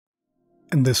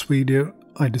In this video,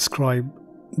 I describe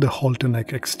the Halter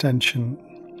neck extension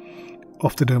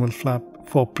of the dermal flap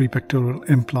for prepectoral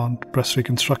implant breast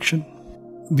reconstruction.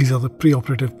 These are the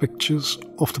preoperative pictures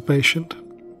of the patient.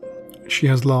 She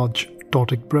has large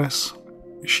ptotic breasts.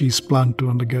 She's planned to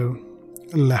undergo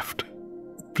left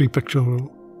prepectoral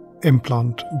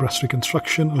implant breast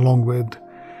reconstruction along with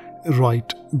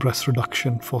right breast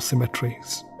reduction for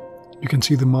symmetries. You can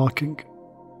see the marking.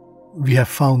 We have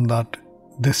found that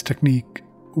this technique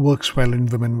works well in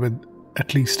women with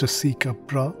at least a C-cup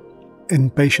bra. In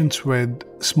patients with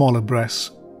smaller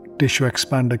breasts, tissue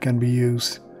expander can be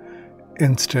used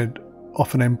instead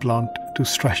of an implant to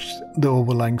stretch the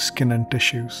overlying skin and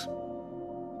tissues.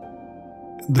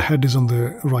 The head is on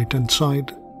the right hand side.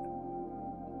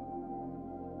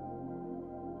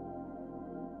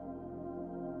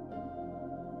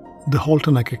 The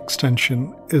Halter neck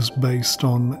extension is based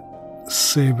on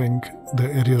saving the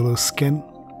areolar skin.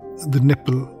 The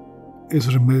nipple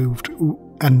is removed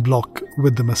and blocked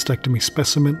with the mastectomy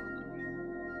specimen.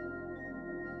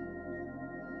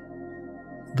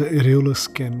 The areolar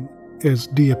skin is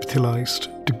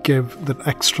deepithelialized to give that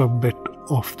extra bit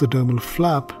of the dermal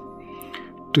flap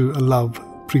to allow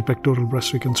prepectoral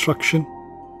breast reconstruction.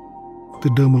 The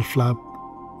dermal flap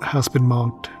has been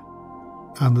marked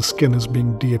and the skin is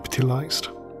being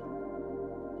deepithelialized.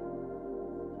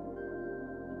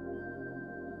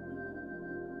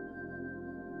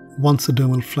 Once the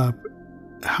dermal flap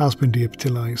has been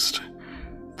deepithelialized,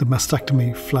 the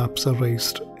mastectomy flaps are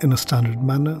raised in a standard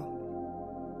manner.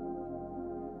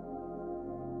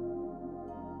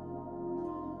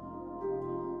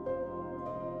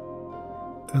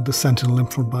 The sentinel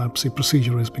lymph node biopsy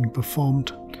procedure is being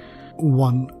performed.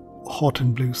 One hot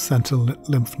and blue sentinel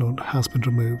lymph node has been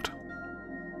removed.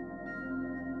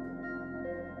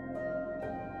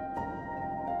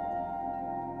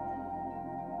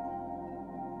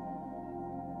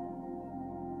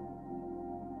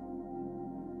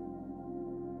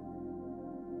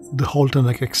 The Halter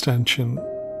neck extension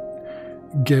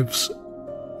gives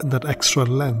that extra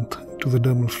length to the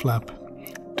dermal flap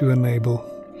to enable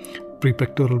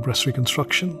prepectoral breast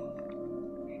reconstruction.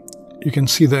 You can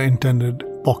see the intended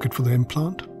pocket for the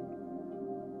implant.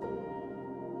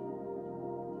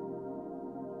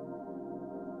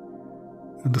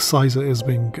 And the sizer is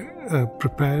being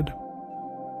prepared.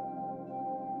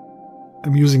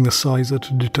 I'm using the sizer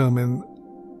to determine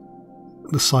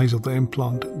the size of the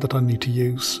implant that I need to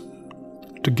use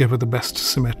to give it the best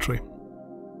symmetry.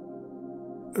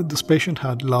 This patient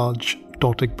had large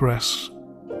ptotic breasts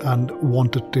and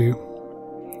wanted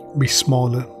to be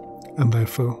smaller, and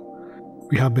therefore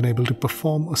we have been able to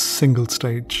perform a single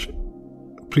stage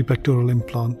prepectoral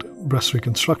implant breast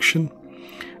reconstruction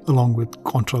along with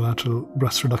contralateral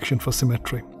breast reduction for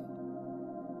symmetry.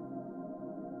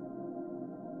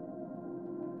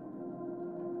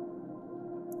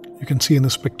 You can see in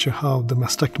this picture how the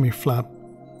mastectomy flap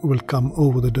will come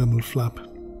over the dermal flap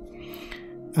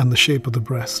and the shape of the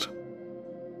breast.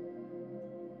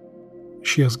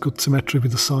 She has good symmetry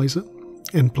with the sizer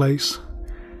in place.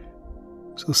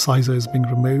 So the sizer is being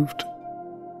removed.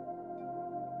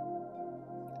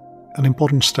 An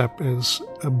important step is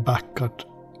a back cut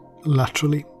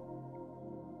laterally.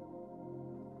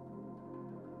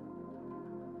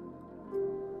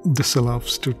 This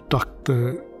allows to tuck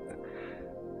the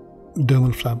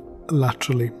dermal flap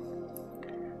laterally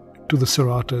to the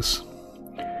serratus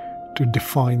to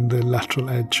define the lateral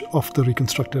edge of the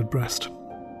reconstructed breast.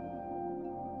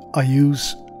 I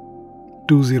use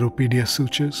 20 PDS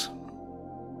sutures.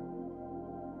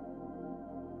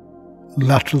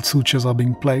 Lateral sutures are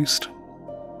being placed.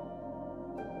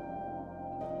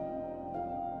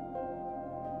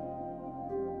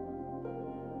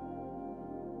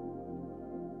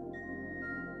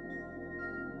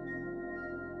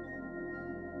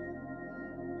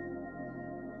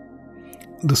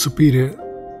 The superior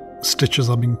stitches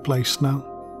are being placed now.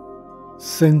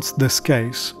 Since this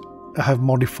case, I have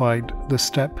modified the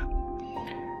step.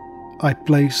 I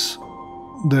place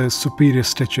the superior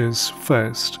stitches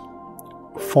first,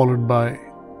 followed by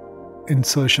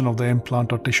insertion of the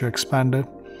implant or tissue expander,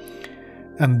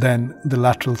 and then the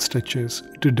lateral stitches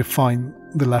to define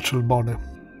the lateral border.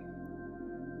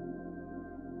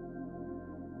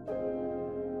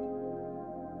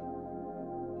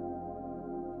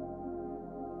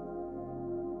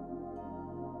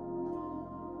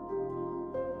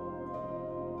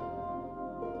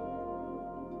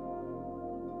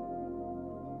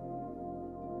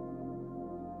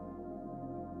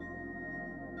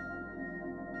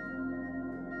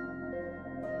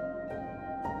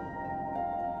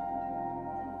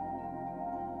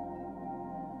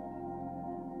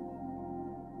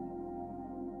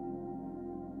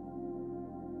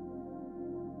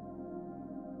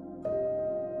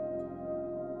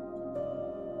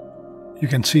 You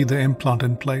can see the implant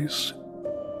in place,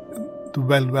 the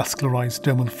well-vascularized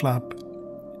dermal flap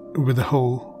with a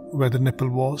hole where the nipple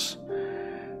was.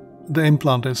 The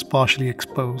implant is partially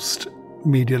exposed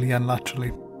medially and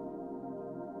laterally.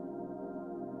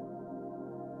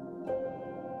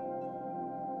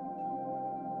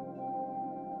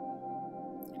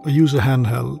 I use a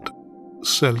handheld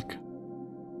silk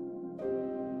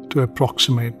to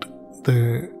approximate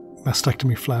the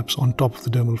mastectomy flaps on top of the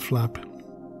dermal flap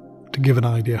to give an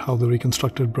idea how the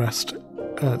reconstructed breast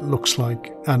looks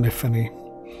like and if any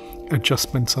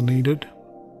adjustments are needed.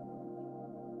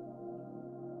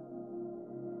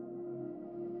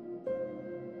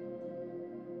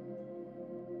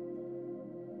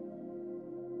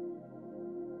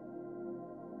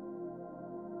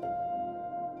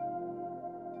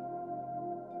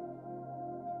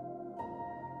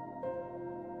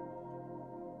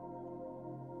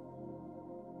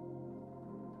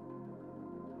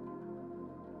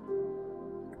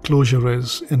 Closure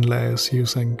is in layers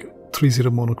using 3-0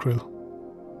 monocryl.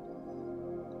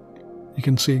 You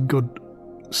can see good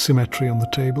symmetry on the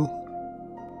table.